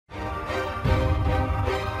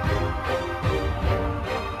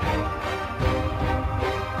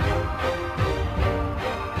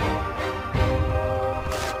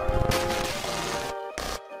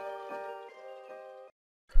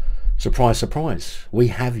Surprise, surprise, we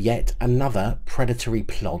have yet another predatory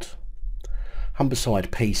plot. Humberside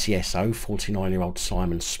PCSO 49-year-old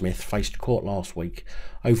Simon Smith faced court last week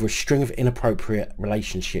over a string of inappropriate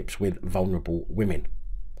relationships with vulnerable women.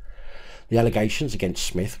 The allegations against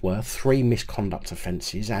Smith were 3 misconduct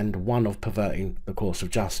offences and 1 of perverting the course of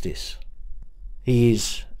justice. He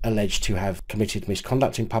is alleged to have committed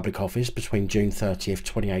misconduct in public office between June 30th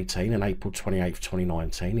 2018 and April 28th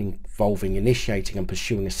 2019 involving initiating and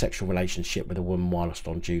pursuing a sexual relationship with a woman whilst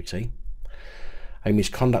on duty. A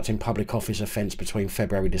misconduct in public office offence between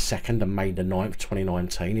February the 2nd and May the 9th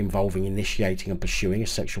 2019 involving initiating and pursuing a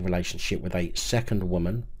sexual relationship with a second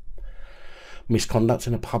woman. Misconduct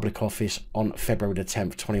in a public office on February the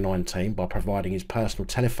 10th 2019 by providing his personal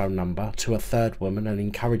telephone number to a third woman and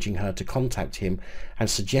encouraging her to contact him and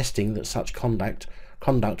suggesting that such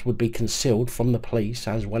conduct would be concealed from the police,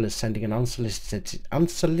 as well as sending an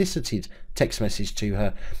unsolicited text message to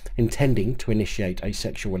her intending to initiate a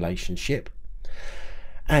sexual relationship.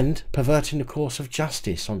 And perverting the course of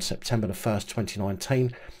justice on September the 1st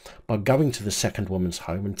 2019 by going to the second woman's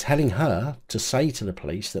home and telling her to say to the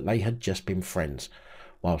police that they had just been friends,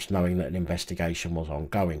 whilst knowing that an investigation was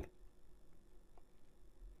ongoing.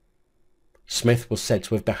 Smith was said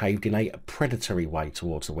to have behaved in a predatory way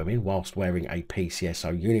towards the women whilst wearing a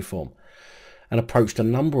PCSO uniform and approached a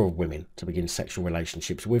number of women to begin sexual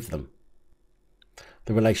relationships with them.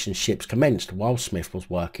 The relationships commenced while Smith was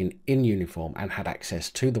working in uniform and had access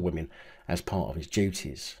to the women as part of his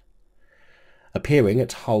duties. Appearing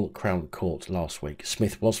at Hull Crown Court last week,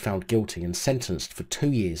 Smith was found guilty and sentenced for 2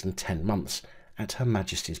 years and 10 months at Her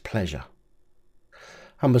Majesty's pleasure.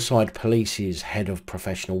 Humberside Police's head of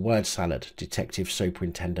professional word salad, Detective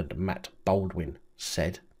Superintendent Matt Baldwin,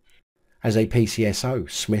 said, "As a PCSO,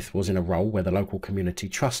 Smith was in a role where the local community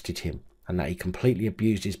trusted him and that he completely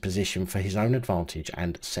abused his position for his own advantage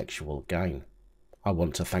and sexual gain. I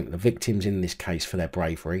want to thank the victims in this case for their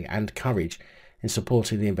bravery and courage in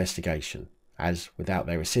supporting the investigation, as without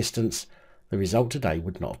their assistance, the result today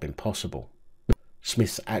would not have been possible.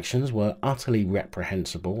 Smith's actions were utterly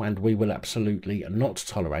reprehensible and we will absolutely not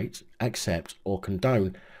tolerate, accept or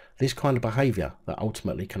condone this kind of behaviour that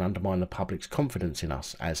ultimately can undermine the public's confidence in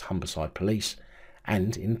us as Humberside Police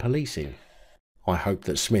and in policing. I hope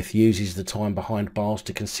that Smith uses the time behind bars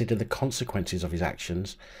to consider the consequences of his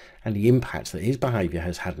actions and the impact that his behaviour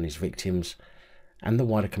has had on his victims and the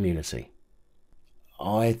wider community.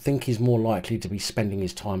 I think he's more likely to be spending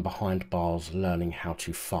his time behind bars learning how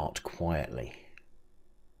to fart quietly."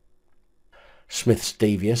 Smith's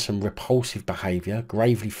devious and repulsive behaviour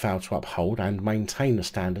gravely failed to uphold and maintain the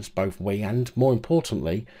standards both we and, more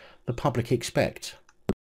importantly, the public expect.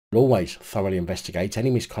 We'll always thoroughly investigate any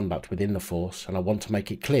misconduct within the force, and I want to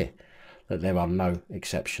make it clear that there are no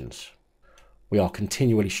exceptions. We are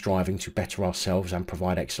continually striving to better ourselves and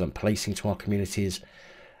provide excellent policing to our communities,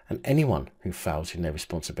 and anyone who fails in their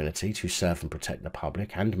responsibility to serve and protect the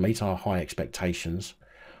public and meet our high expectations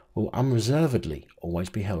will unreservedly always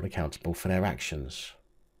be held accountable for their actions.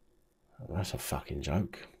 That's a fucking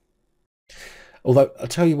joke. Although, I'll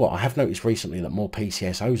tell you what, I have noticed recently that more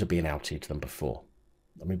PCSOs are being outed than before.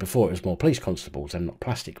 I mean, before it was more police constables and not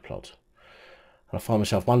plastic plod. And I find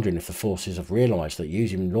myself wondering if the forces have realised that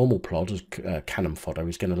using normal plod as cannon fodder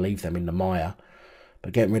is going to leave them in the mire,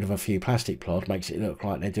 but getting rid of a few plastic plod makes it look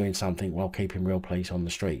like they're doing something while keeping real police on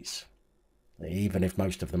the streets, even if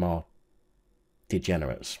most of them are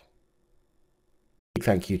degenerates. Big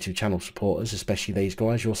thank you to channel supporters, especially these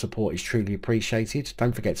guys. Your support is truly appreciated.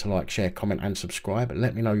 Don't forget to like, share, comment and subscribe.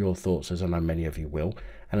 Let me know your thoughts, as I know many of you will.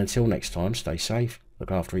 And until next time, stay safe,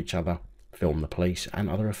 look after each other, film the police and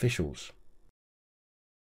other officials.